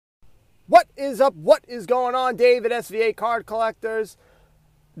What is up? What is going on, David SVA Card Collectors?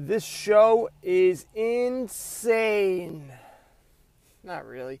 This show is insane. Not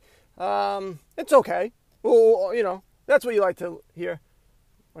really. It's okay. Well, you know, that's what you like to hear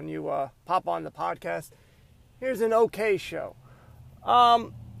when you pop on the podcast. Here's an okay show.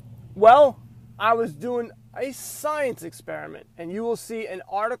 Well, I was doing a science experiment, and you will see an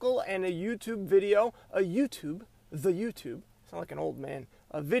article and a YouTube video, sound like an old man,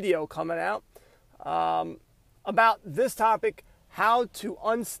 a video coming out about this topic, how to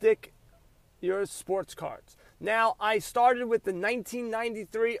unstick your sports cards. Now, I started with the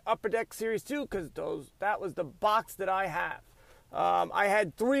 1993 Upper Deck Series 2 because that was the box that I have. I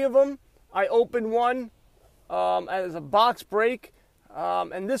had 3 of them. I opened one as a box break,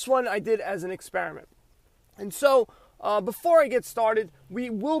 and this one I did as an experiment. And so, before I get started, we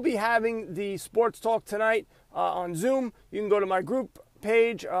will be having the sports talk tonight on Zoom. You can go to my group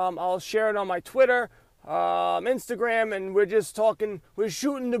page. I'll share it on my Twitter, Instagram, and we're just talking. We're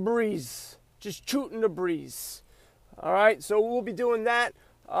shooting the breeze, just shooting the breeze. All right, so we'll be doing that.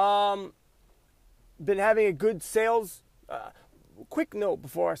 Been having a good sales. Quick note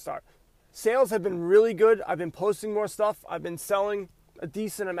before I start: sales have been really good. I've been posting more stuff. I've been selling a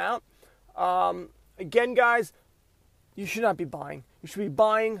decent amount. Again, guys, you should not be buying. You should be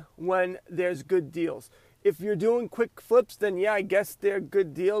buying when there's good deals. If you're doing quick flips, then yeah, I guess they're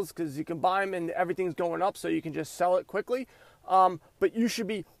good deals because you can buy them and everything's going up, so you can just sell it quickly. But you should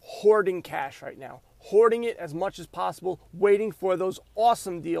be hoarding cash right now. Hoarding it as much as possible, waiting for those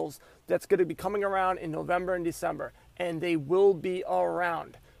awesome deals that's going to be coming around in November and December. And they will be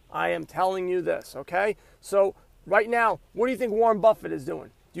around. I am telling you this, okay? So right now, what do you think Warren Buffett is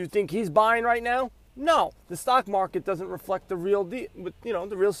doing? Do you think he's buying right now? No, the stock market doesn't reflect the real the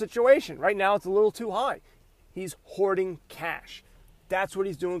real situation. Right now, it's a little too high. He's hoarding cash. That's what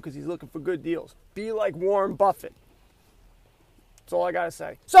he's doing because he's looking for good deals. Be like Warren Buffett. That's all I got to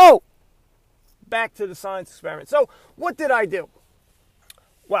say. So, back to the science experiment. So, what did I do?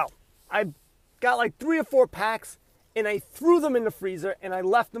 Well, I got like 3 or 4 packs, and I threw them in the freezer, and I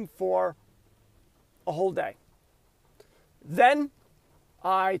left them for a whole day. Then,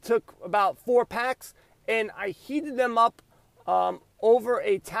 I took about 4 packs, and I heated them up over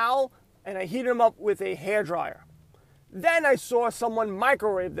a towel, and I heated them up with a hairdryer. Then I saw someone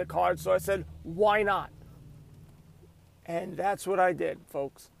microwave the cards, so I said, why not? And that's what I did,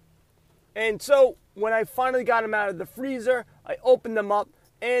 folks. And so when I finally got them out of the freezer, I opened them up,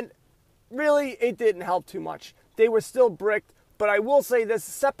 and really it didn't help too much. They were still bricked, but I will say this,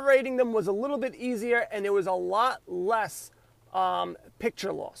 separating them was a little bit easier, and there was a lot less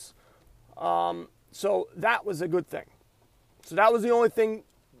picture loss. So that was a good thing. So that was the only thing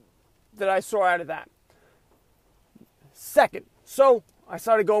that I saw out of that. Second, so I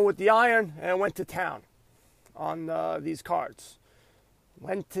started going with the iron, and I went to town on these cards.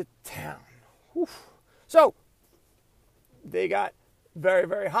 Went to town. Whew. So they got very,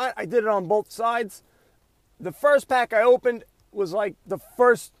 very hot. I did it on both sides. The first pack I opened was like the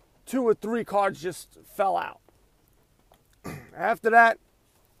first 2 or 3 cards just fell out. After that,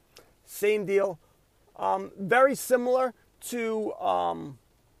 same deal. Very similar to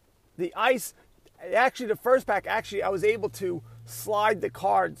the ice. Actually, the first pack, I was able to slide the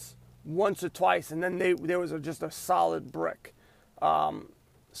cards once or twice, and then there was just a solid brick.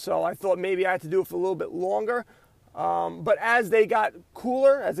 So I thought maybe I had to do it for a little bit longer. But as they got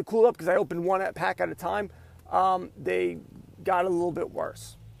cooler, as it cooled up, because I opened 1 pack at a time, they got a little bit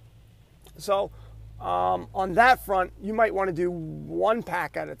worse. So on that front, you might want to do 1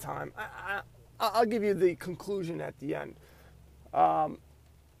 pack at a time. I'll give you the conclusion at the end.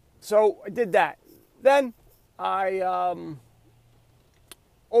 So I did that. Then I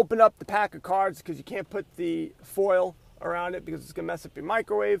opened up the pack of cards because you can't put the foil around it because it's going to mess up your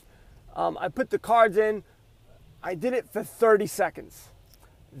microwave. I put the cards in. I did it for 30 seconds.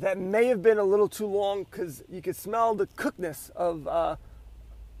 That may have been a little too long because you could smell the cookness of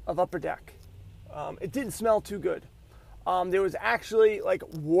Upper Deck. It didn't smell too good. There was actually like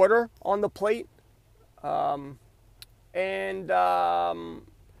water on the plate, and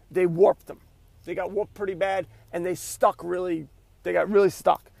they warped them. They got warped pretty bad, and they got really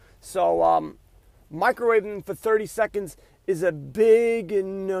stuck. So microwaving them for 30 seconds is a big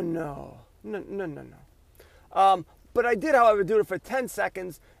no. But I did, however, do it for 10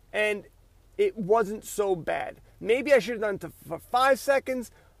 seconds, and it wasn't so bad. Maybe I should have done it for 5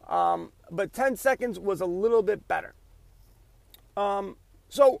 seconds, but 10 seconds was a little bit better.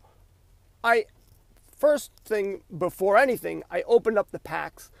 So first thing, before anything, I opened up the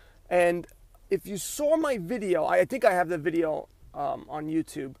packs, and if you saw my video, I think I have the video on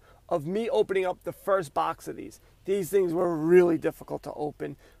YouTube of me opening up the first box of these. These things were really difficult to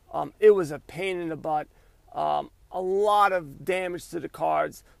open. It was a pain in the butt. A lot of damage to the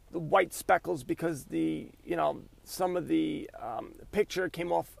cards. The white speckles because some of the picture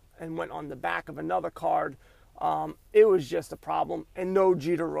came off and went on the back of another card. It was just a problem, and no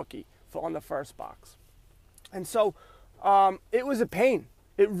Jeter rookie on the first box. And so it was a pain.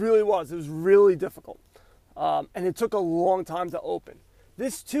 It really was. It was really difficult. And it took a long time to open.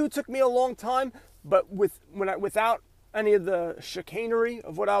 This too took me a long time, but without any of the chicanery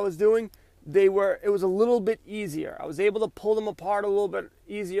of what I was doing, it was a little bit easier. I was able to pull them apart a little bit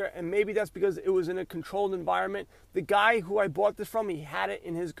easier, and maybe that's because it was in a controlled environment. The guy who I bought this from, he had it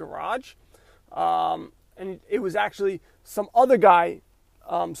in his garage, and it was actually some other guy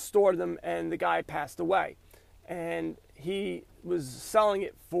stored them, and the guy passed away, and he was selling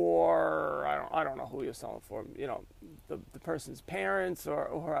it for I don't know who he was selling it for, the person's parents or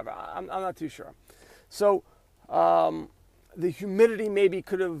whoever. I'm not too sure. So the humidity maybe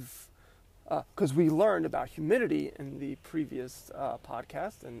could have, because we learned about humidity in the previous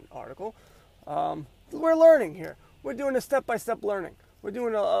podcast and article. We're learning here. We're doing a step-by-step learning. We're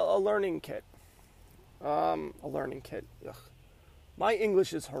doing a learning kit. A learning kit. Ugh. My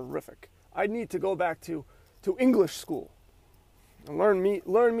English is horrific. I need to go back to English school and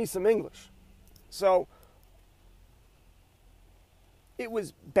learn me some English. So it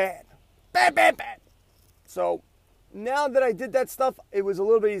was bad. Bad. So now that I did that stuff, it was a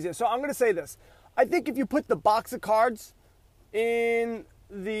little bit easier. So I'm going to say this. I think if you put the box of cards in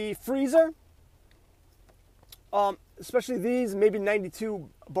the freezer, especially these, maybe 92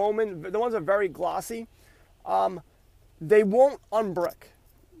 Bowman, the ones are very glossy, they won't unbrick.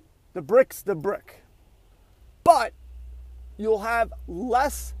 The brick's the brick. But you'll have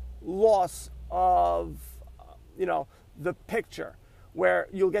less loss of, the picture, where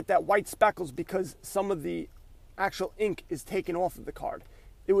you'll get that white speckles because some of the actual ink is taken off of the card.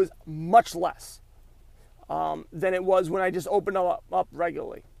 It was much less than it was when I just opened them up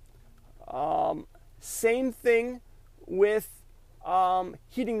regularly. Same thing with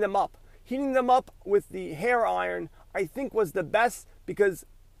heating them up. Heating them up with the hair iron, I think, was the best because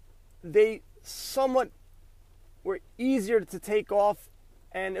they somewhat were easier to take off,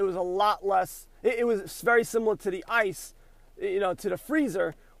 and it was a lot less. It was very similar to the ice, to the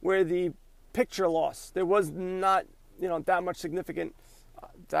freezer, where the picture loss, there was not, that much significant.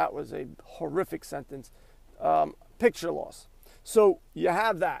 That was a horrific sentence. Picture loss. So you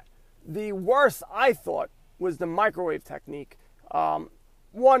have that. The worst, I thought, was the microwave technique.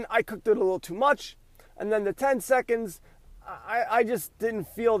 One, I cooked it a little too much, and then the 10 seconds, I just didn't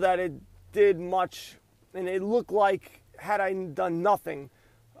feel that it did much, and it looked like, had I done nothing,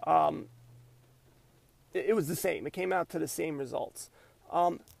 it was the same. It came out to the same results.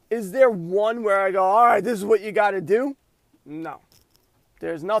 Is there one where I go, all right, this is what you got to do? No.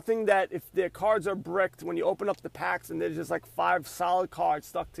 There's nothing that, if their cards are bricked, when you open up the packs and there's just like 5 solid cards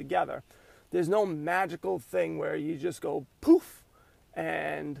stuck together, there's no magical thing where you just go poof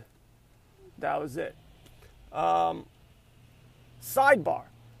and that was it. Sidebar.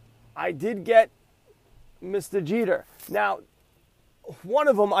 I did get Mr. Jeter. Now, one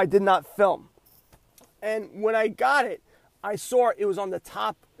of them I did not film. And when I got it, I saw it was on the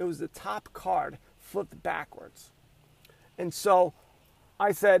top. It was the top card flipped backwards. And so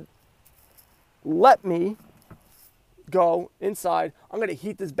I said, let me go inside. I'm going to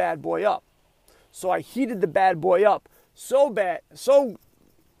heat this bad boy up. So I heated the bad boy up so bad.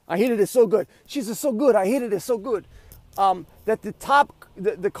 I heated it so good. She said, so good. I heated it so good. That the top,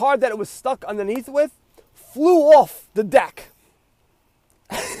 the card that it was stuck underneath with flew off the deck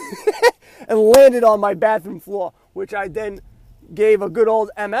and landed on my bathroom floor, which I then gave a good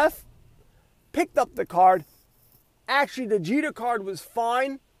old MF, picked up the card. Actually, the Jeter card was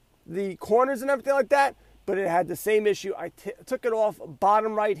fine, the corners and everything like that, but it had the same issue. I took it off,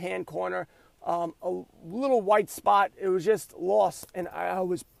 bottom right-hand corner, a little white spot. It was just lost, and I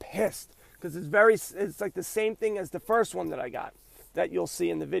was pissed because it's like the same thing as the first one that I got that you'll see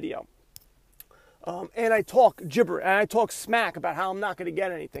in the video. And I talk gibberish, and I talk smack about how I'm not going to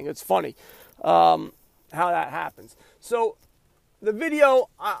get anything. It's funny how that happens. So the video,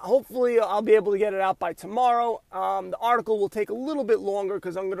 hopefully I'll be able to get it out by tomorrow. The article will take a little bit longer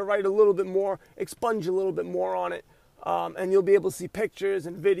because I'm going to write a little bit more, expunge a little bit more on it. And you'll be able to see pictures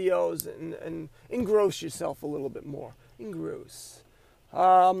and videos and engross yourself a little bit more. Engross.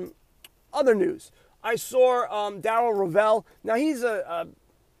 Other news. I saw Darryl Ravel. Now he's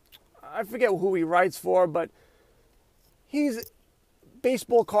I forget who he writes for, but he's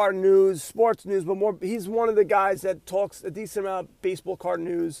baseball card news, sports news, but he's one of the guys that talks a decent amount of baseball card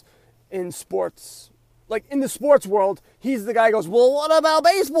news in sports. Like in the sports world, he's the guy who goes, well, what about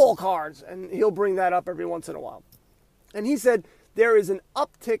baseball cards? And he'll bring that up every once in a while. And he said there is an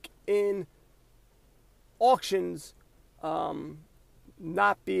uptick in auctions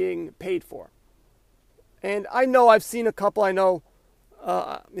not being paid for. And I know I've seen a couple. I know,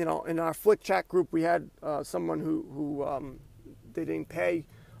 in our Flick chat group, we had someone who they didn't pay.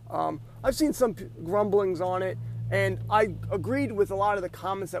 I've seen some grumblings on it, and I agreed with a lot of the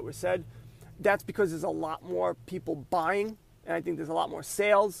comments that were said. That's because there's a lot more people buying, and I think there's a lot more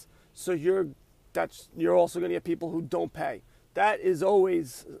sales. So you're also going to get people who don't pay. That is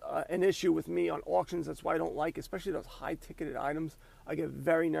always an issue with me on auctions. That's why I don't like, especially those high-ticketed items. I get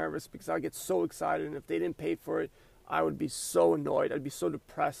very nervous because I get so excited, and if they didn't pay for it, I would be so annoyed. I'd be so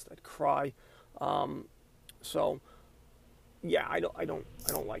depressed. I'd cry. So, yeah, I don't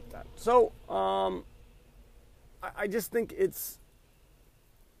like that. So, I just think it's,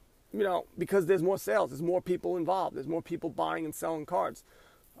 because there's more sales, there's more people involved, there's more people buying and selling cards.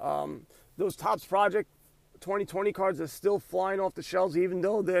 Those Topps Project 2020 cards are still flying off the shelves, even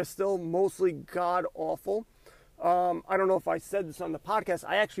though they're still mostly god-awful. I don't know if I said this on the podcast.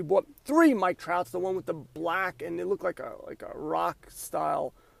 I actually bought 3 Mike Trouts, the one with the black, and they look like a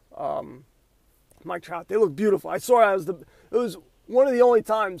rock-style Mike Trout. They look beautiful. I saw it was one of the only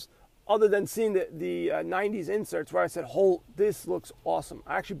times, other than seeing the 90s inserts, where I said, this looks awesome.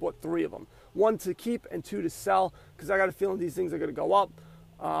 I actually bought 3 of them. 1 to keep and 2 to sell, because I got a feeling these things are going to go up.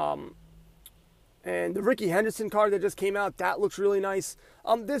 And the Ricky Henderson card that just came out, that looks really nice.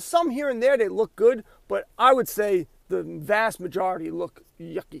 There's some here and there that look good, but I would say the vast majority look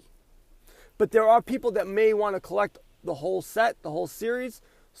yucky. But there are people that may want to collect the whole set, the whole series.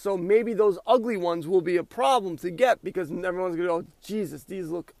 So maybe those ugly ones will be a problem to get, because everyone's going to go, Jesus, these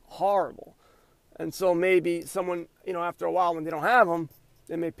look horrible. And so maybe someone, after a while when they don't have them,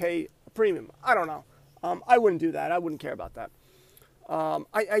 they may pay a premium. I don't know. I wouldn't do that. I wouldn't care about that.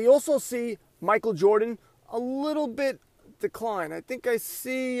 I also see Michael Jordan a little bit decline. I think I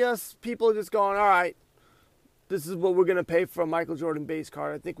see people just going, all right, this is what we're going to pay for a Michael Jordan base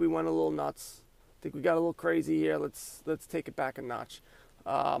card. I think we went a little nuts. I think we got a little crazy here. Let's take it back a notch.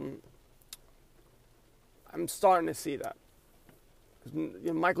 I'm starting to see that.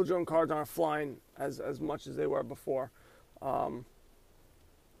 Because Michael Jordan cards aren't flying as much as they were before. But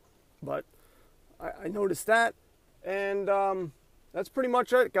I noticed that. And that's pretty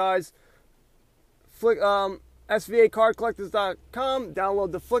much it, guys. SVAcardcollectors.com.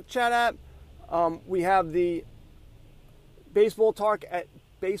 Download the Flick Chat app. We have the baseball talk at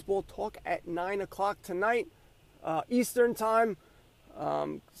 9 o'clock tonight, Eastern time.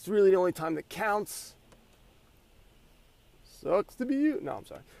 It's really the only time that counts. Sucks to be you. No, I'm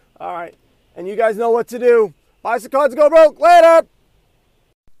sorry. All right. And you guys know what to do. Buy some cards and go broke. Later.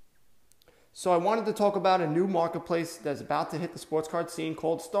 So I wanted to talk about a new marketplace that's about to hit the sports card scene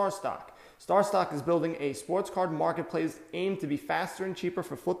called StarStock. StarStock is building a sports card marketplace aimed to be faster and cheaper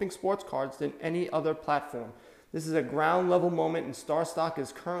for flipping sports cards than any other platform. This is a ground level moment, and StarStock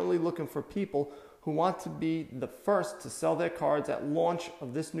is currently looking for people who want to be the first to sell their cards at launch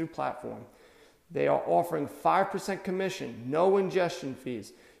of this new platform. They are offering 5% commission, no ingestion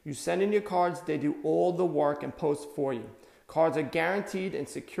fees. You send in your cards, they do all the work and post for you. Cards are guaranteed and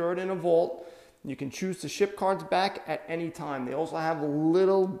secured in a vault. You can choose to ship cards back at any time. They also have a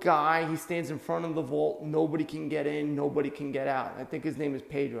little guy. He stands in front of the vault. Nobody can get in. Nobody can get out. I think his name is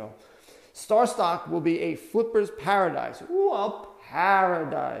Pedro. StarStock will be a flipper's paradise. Ooh, a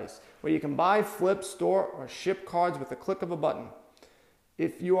paradise. Where you can buy, flip, store, or ship cards with a click of a button.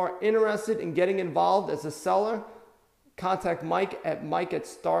 If you are interested in getting involved as a seller, contact Mike at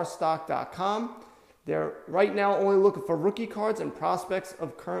mike@starstock.com. They're right now only looking for rookie cards and prospects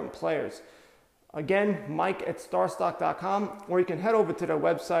of current players. Again, Mike at starstock.com, or you can head over to their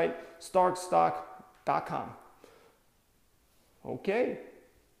website, starstock.com. Okay.